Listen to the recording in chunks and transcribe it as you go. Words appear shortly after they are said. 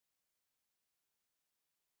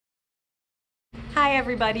Hi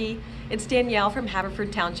everybody, it's Danielle from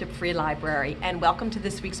Haverford Township Free Library and welcome to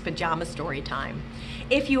this week's Pajama Storytime.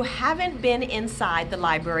 If you haven't been inside the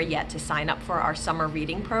library yet to sign up for our summer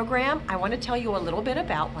reading program, I want to tell you a little bit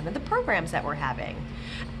about one of the programs that we're having.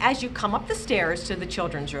 As you come up the stairs to the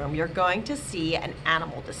children's room, you're going to see an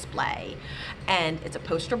animal display. And it's a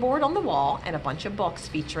poster board on the wall and a bunch of books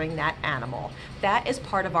featuring that animal. That is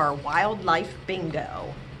part of our wildlife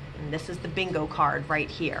bingo. And this is the bingo card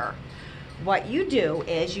right here. What you do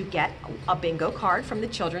is you get a bingo card from the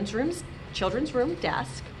children's room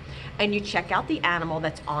desk and you check out the animal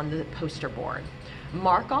that's on the poster board.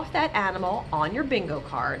 Mark off that animal on your bingo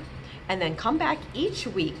card and then come back each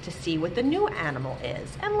week to see what the new animal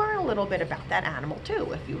is and learn a little bit about that animal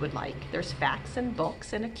too if you would like. There's facts and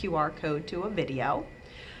books and a QR code to a video.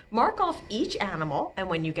 Mark off each animal and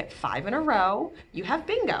when you get 5 in a row, you have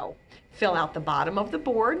bingo. Fill out the bottom of the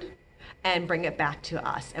board and bring it back to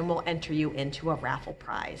us and we'll enter you into a raffle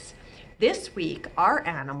prize. This week, our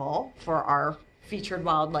animal for our featured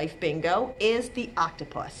wildlife bingo is the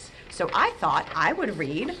octopus. So I thought I would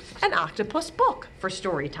read an octopus book for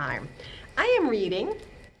story time. I am reading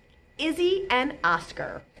Izzy and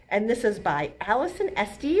Oscar, and this is by Allison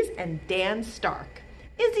Estes and Dan Stark.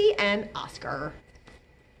 Izzy and Oscar.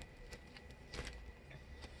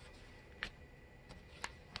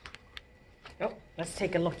 Oh, let's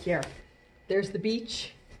take a look here. There's the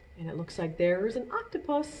beach, and it looks like there's an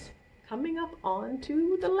octopus coming up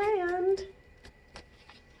onto the land.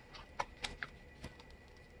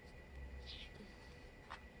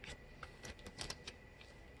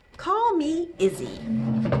 Call me Izzy.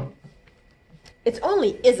 It's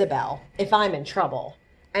only Isabel if I'm in trouble,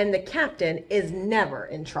 and the captain is never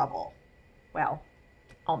in trouble. Well,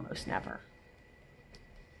 almost never.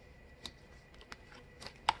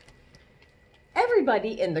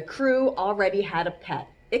 Everybody in the crew already had a pet,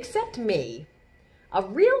 except me. A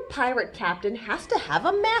real pirate captain has to have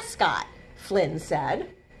a mascot, Flynn said.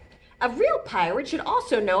 A real pirate should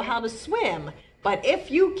also know how to swim, but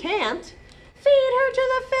if you can't, feed her to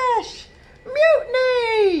the fish.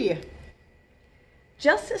 Mutiny!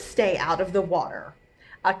 Just stay out of the water.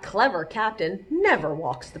 A clever captain never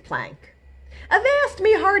walks the plank. Avast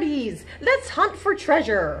me hearties, let's hunt for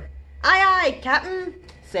treasure. Aye, aye, Captain,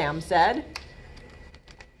 Sam said.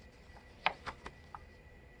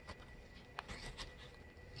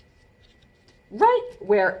 Right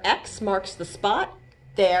where X marks the spot,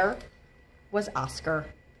 there was Oscar.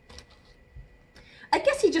 I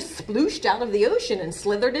guess he just splooshed out of the ocean and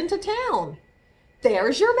slithered into town.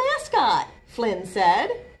 There's your mascot, Flynn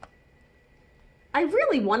said. I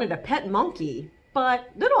really wanted a pet monkey,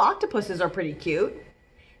 but little octopuses are pretty cute.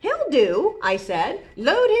 He'll do, I said.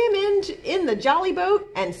 Load him in the jolly boat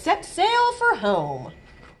and set sail for home.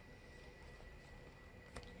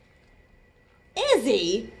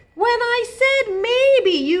 Izzy, when I said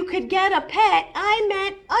maybe you could get a pet, I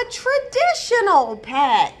meant a traditional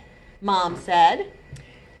pet, Mom said.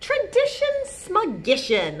 Tradition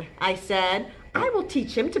smuggition, I said. I will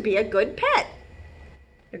teach him to be a good pet.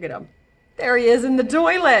 Look at him. There he is in the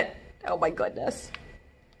toilet. Oh my goodness.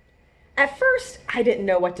 At first, I didn't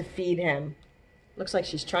know what to feed him. Looks like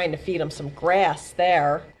she's trying to feed him some grass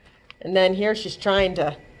there. And then here she's trying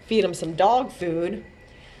to feed him some dog food.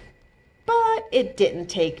 But it didn't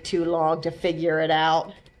take too long to figure it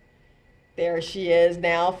out. There she is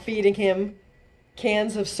now feeding him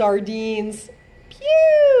cans of sardines.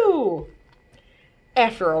 Pew!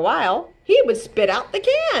 After a while, he would spit out the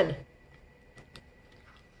can.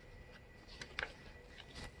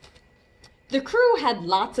 The crew had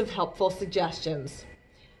lots of helpful suggestions.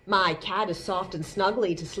 My cat is soft and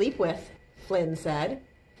snuggly to sleep with, Flynn said.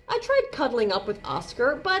 I tried cuddling up with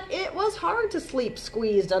Oscar, but it was hard to sleep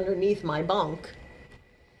squeezed underneath my bunk.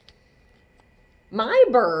 My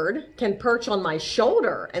bird can perch on my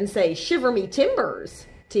shoulder and say, "Shiver me timbers,"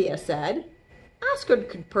 Tia said. Oscar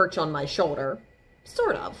could perch on my shoulder,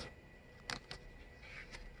 sort of.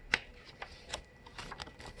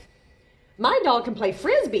 My dog can play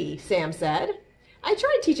frisbee, Sam said. I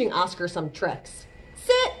tried teaching Oscar some tricks.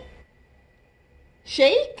 Sit.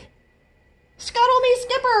 Shake. Scuttle me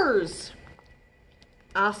skippers!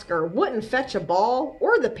 Oscar wouldn't fetch a ball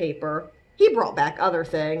or the paper. He brought back other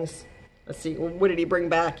things. Let's see, what did he bring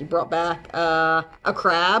back? He brought back a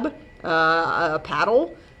crab, a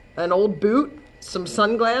paddle, an old boot, some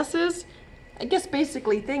sunglasses. I guess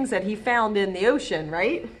basically things that he found in the ocean,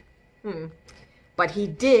 right? But he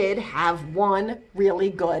did have one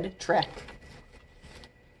really good trick.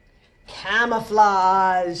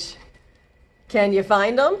 Camouflage. Can you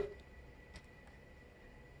find him?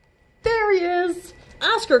 There he is.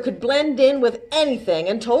 Oscar could blend in with anything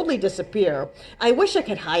and totally disappear. I wish I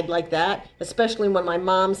could hide like that, especially when my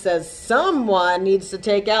mom says someone needs to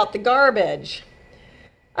take out the garbage.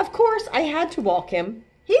 Of course, I had to walk him.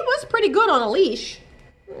 He was pretty good on a leash.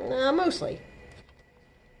 Mostly.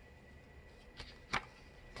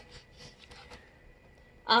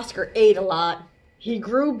 Oscar ate a lot. He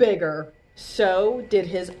grew bigger. So did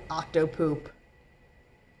his octopoop.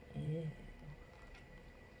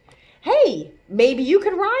 Hey, maybe you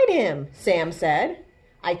could ride him, Sam said.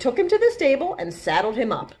 I took him to the stable and saddled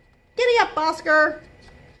him up. Giddy up, Oscar.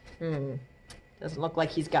 Doesn't look like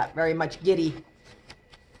he's got very much giddy.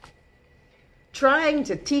 Trying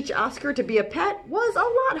to teach Oscar to be a pet was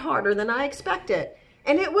a lot harder than I expected,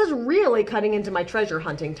 and it was really cutting into my treasure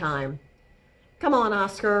hunting time. Come on,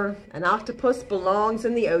 Oscar. An octopus belongs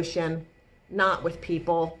in the ocean, not with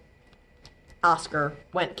people. Oscar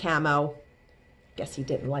went camo. Guess he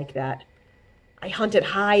didn't like that. I hunted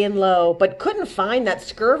high and low, but couldn't find that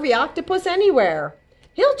scurvy octopus anywhere.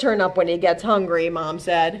 He'll turn up when he gets hungry, Mom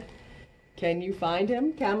said. Can you find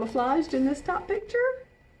him camouflaged in this top picture?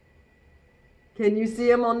 Can you see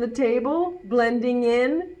him on the table, blending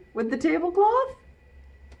in with the tablecloth?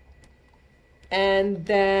 And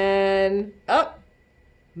then,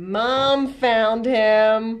 Mom found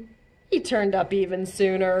him. He turned up even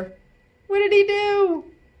sooner. What did he do?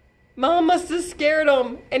 Mom must have scared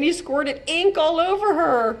him, and he squirted ink all over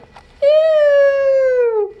her.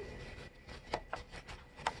 Ew!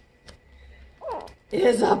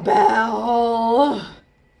 Isabel!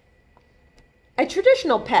 A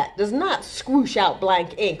traditional pet does not swoosh out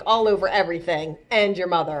blank ink all over everything and your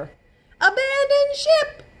mother. Abandon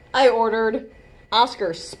ship, I ordered.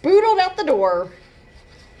 Oscar spootled out the door.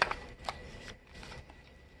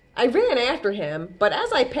 I ran after him, but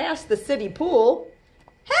as I passed the city pool,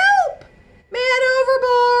 help! Man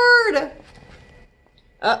overboard!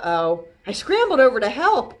 Uh-oh. I scrambled over to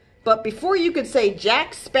help, but before you could say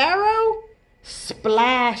Jack Sparrow,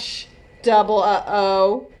 splash, double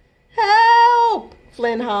uh-oh. Help!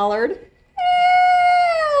 Flynn hollered.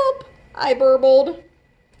 Help! I burbled.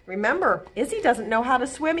 Remember, Izzy doesn't know how to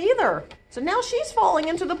swim either, so now she's falling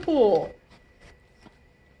into the pool.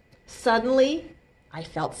 Suddenly, I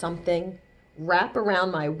felt something wrap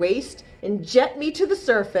around my waist and jet me to the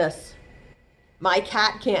surface. My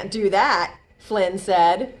cat can't do that, Flynn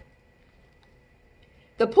said.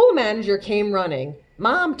 The pool manager came running.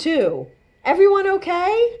 Mom, too. Everyone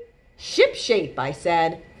okay? Ship shape, I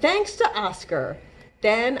said, thanks to Oscar.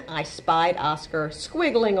 Then I spied Oscar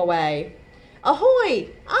squiggling away. Ahoy,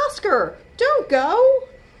 Oscar, don't go.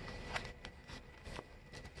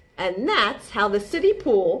 And that's how the city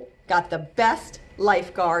pool got the best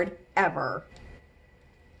lifeguard ever.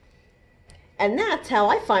 And that's how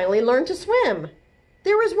I finally learned to swim.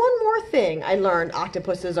 There was one more thing I learned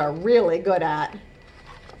octopuses are really good at.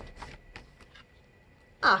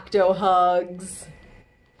 Octo hugs.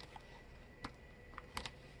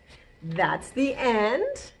 That's the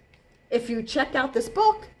end. If you check out this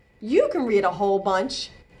book, you can read a whole bunch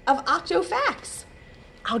of octo facts.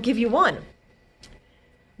 I'll give you one.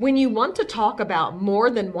 When you want to talk about more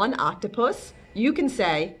than one octopus, you can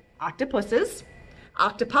say octopuses,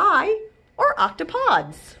 octopi, or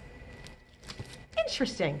octopods.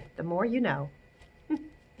 Interesting. The more you know.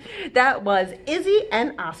 That was Izzy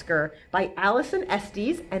and Oscar by Allison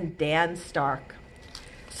Estes and Dan Stark.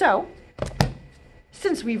 So,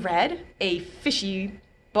 since we read a fishy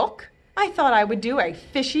book, I thought I would do a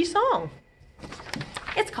fishy song.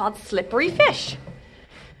 It's called Slippery Fish.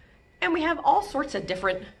 And we have all sorts of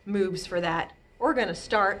different moves for that. We're going to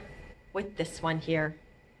start with this one here.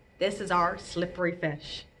 This is our slippery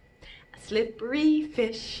fish. A slippery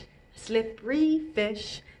fish,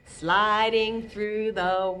 sliding through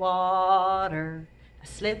the water. A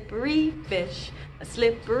slippery fish,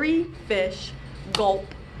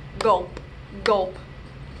 gulp, gulp, gulp.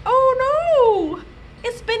 Oh no!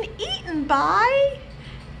 It's been eaten by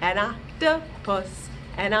an octopus,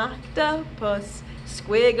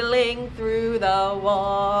 squiggling through the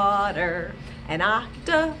water. An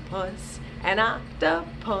octopus,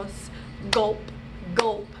 gulp,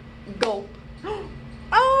 gulp, gulp.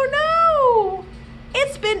 Oh no!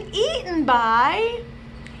 It's been eaten by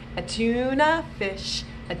a tuna fish,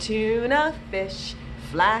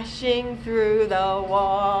 flashing through the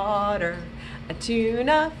water. A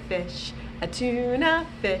tuna fish,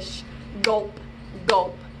 gulp,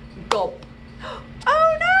 gulp, gulp.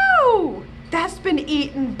 Oh no! That's been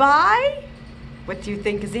eaten by, what do you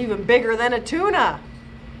think is even bigger than a tuna?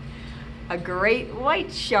 A great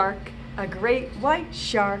white shark,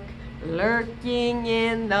 lurking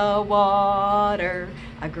in the water.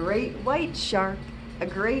 A great white shark, a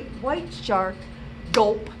great white shark.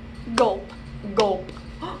 Gulp, gulp, gulp.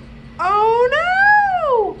 Oh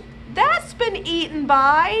no! That's been eaten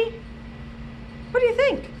by... What do you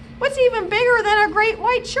think? What's even bigger than a great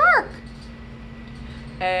white shark?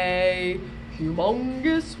 A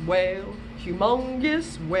humongous whale,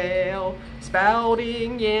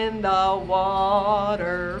 spouting in the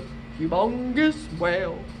water. Humongous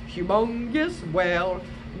whale,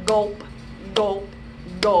 gulp, gulp,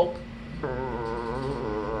 gulp.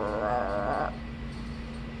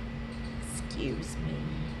 Excuse me.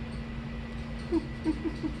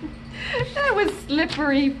 That was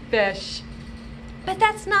slippery fish. But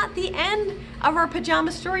that's not the end of our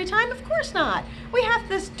pajama story time. Of course not. We have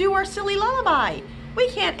to do our silly lullaby. We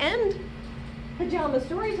can't end pajama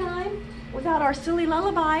story time without our silly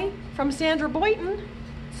lullaby from Sandra Boynton.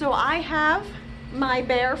 So I have my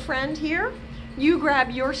bear friend here. You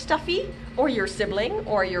grab your stuffy or your sibling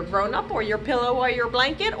or your grown-up or your pillow or your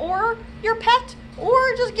blanket or your pet,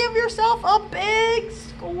 or just give yourself a big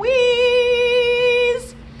squeeze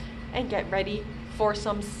and get ready for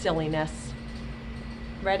some silliness.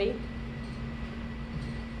 Ready?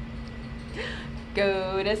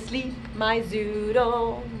 Go to sleep, my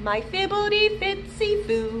zoodle, my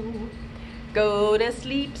fibbledy-fitsy-foo. Go to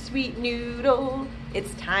sleep, sweet noodle,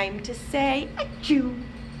 it's time to say achoo.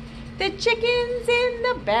 The chicken's in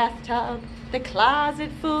the bathtub, the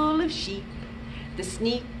closet full of sheep. The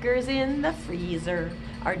sneakers in the freezer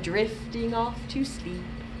are drifting off to sleep.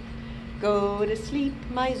 Go to sleep,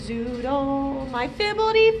 my zoodle, my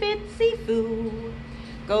fibbledy-fitsy-foo.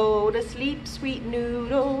 Go to sleep, sweet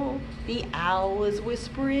noodle, the owl is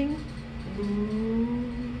whispering moo.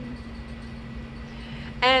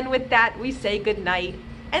 And with that, we say good night.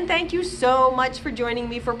 And thank you so much for joining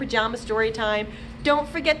me for Pajama Story Time. Don't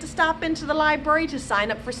forget to stop into the library to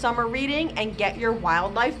sign up for summer reading and get your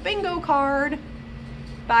wildlife bingo card.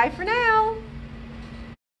 Bye for now.